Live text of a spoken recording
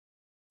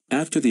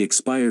After the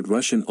expired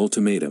Russian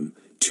ultimatum,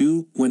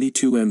 two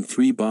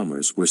Tu-22M3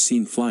 bombers were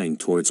seen flying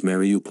towards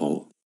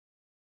Mariupol.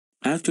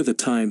 After the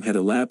time had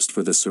elapsed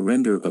for the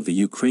surrender of the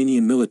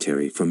Ukrainian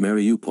military from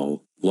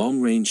Mariupol,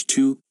 long-range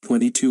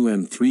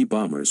Tu-22M3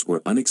 bombers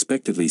were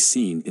unexpectedly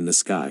seen in the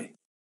sky.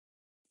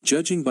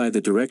 Judging by the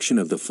direction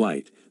of the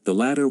flight, the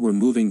latter were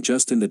moving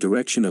just in the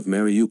direction of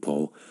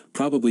Mariupol,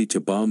 probably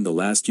to bomb the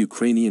last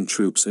Ukrainian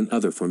troops and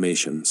other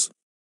formations.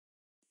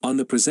 On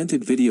the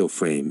presented video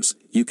frames,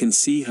 you can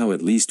see how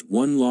at least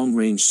one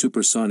long-range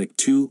supersonic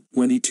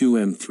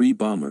Tu-22M3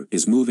 bomber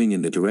is moving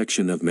in the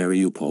direction of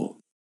Mariupol.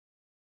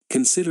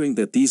 Considering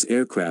that these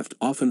aircraft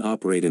often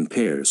operate in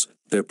pairs,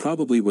 there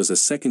probably was a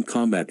second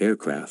combat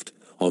aircraft,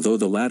 although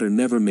the latter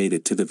never made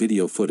it to the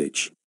video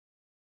footage.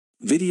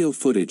 Video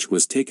footage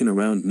was taken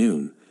around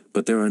noon,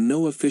 but there are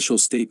no official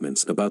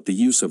statements about the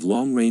use of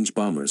long-range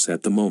bombers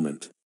at the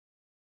moment.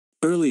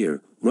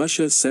 Earlier,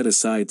 Russia set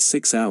aside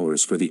 6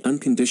 hours for the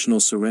unconditional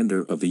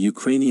surrender of the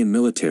Ukrainian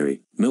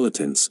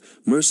militants,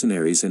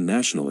 mercenaries and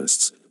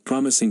nationalists,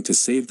 promising to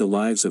save the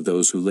lives of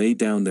those who lay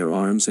down their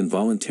arms and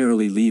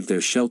voluntarily leave their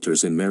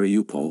shelters in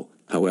Mariupol.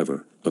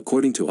 However,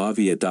 according to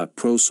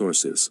Avia.pro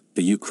sources,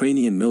 the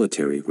Ukrainian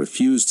military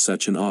refused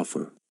such an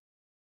offer.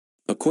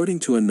 According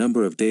to a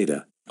number of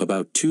data,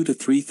 about 2,000 to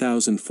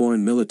 3,000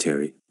 foreign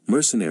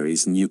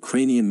mercenaries and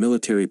Ukrainian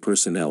military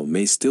personnel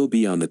may still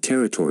be on the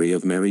territory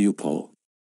of Mariupol.